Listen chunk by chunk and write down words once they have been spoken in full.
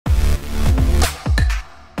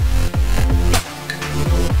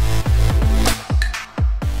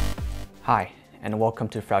Hi, and welcome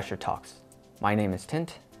to Frauscher Talks. My name is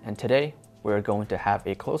Tint, and today we're going to have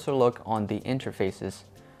a closer look on the interfaces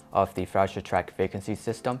of the Frauscher Track Vacancy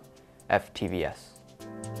System, FTVS.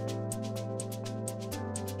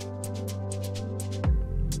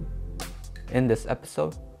 In this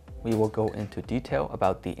episode, we will go into detail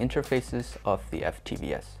about the interfaces of the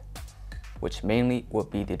FTVS, which mainly will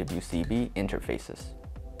be the WCB interfaces.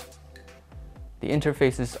 The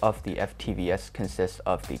interfaces of the FTVS consist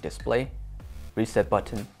of the display, reset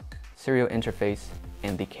button, serial interface,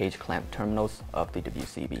 and the cage clamp terminals of the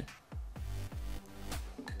WCB.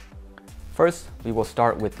 First, we will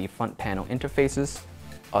start with the front panel interfaces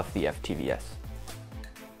of the FTVS.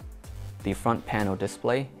 The front panel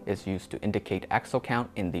display is used to indicate axle count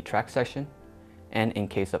in the track section, and in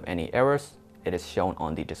case of any errors, it is shown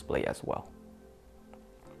on the display as well.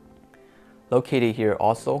 Located here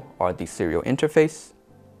also are the serial interface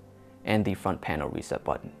and the front panel reset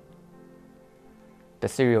button. The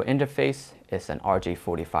serial interface is an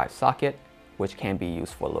RJ45 socket, which can be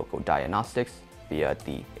used for local diagnostics via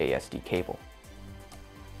the ASD cable.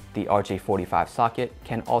 The RJ45 socket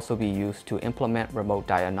can also be used to implement remote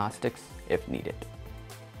diagnostics if needed.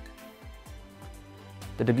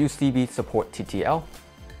 The WCB supports TTL,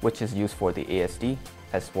 which is used for the ASD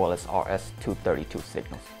as well as RS-232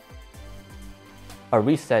 signals. A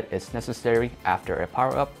reset is necessary after a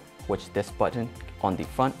power-up, which this button on the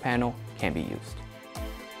front panel can be used.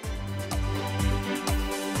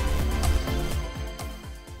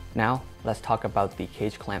 Now, let's talk about the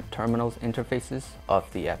cage clamp terminals interfaces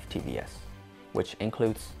of the FTVS, which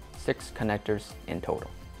includes 6 connectors in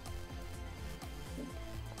total.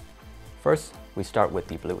 First, we start with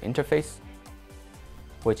the blue interface,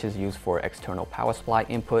 which is used for external power supply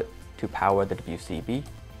input to power the WCB,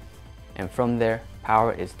 and from there,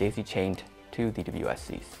 power is daisy-chained to the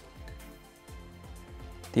WSCs.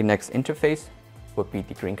 The next interface would be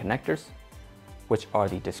the green connectors, which are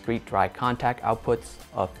the discrete dry contact outputs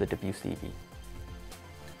of the WCB.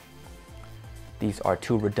 These are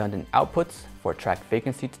 2 redundant outputs for track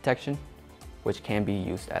vacancy detection, which can be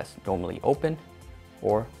used as normally open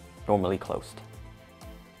or normally closed.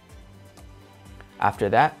 After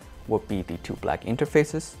that would be the 2 black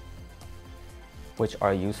interfaces, which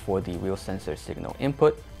are used for the wheel sensor signal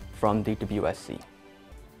input from the WSC.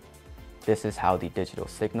 This is how the digital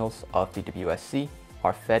signals of the WSC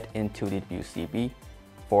are fed into the WCB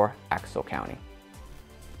for axle counting.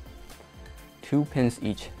 2 pins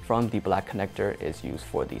each from the black connector is used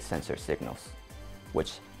for the sensor signals,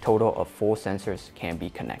 which total of 4 sensors can be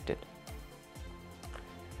connected.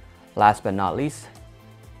 Last but not least,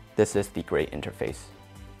 this is the gray interface,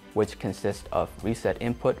 which consists of reset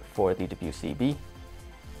input for the WCB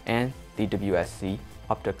and the WSC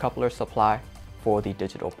optocoupler supply for the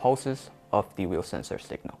digital pulses of the wheel sensor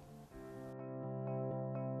signal.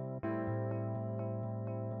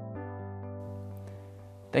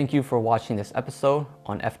 Thank you for watching this episode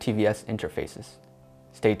on FTVS interfaces.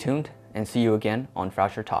 Stay tuned and see you again on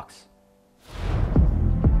Frauscher Talks.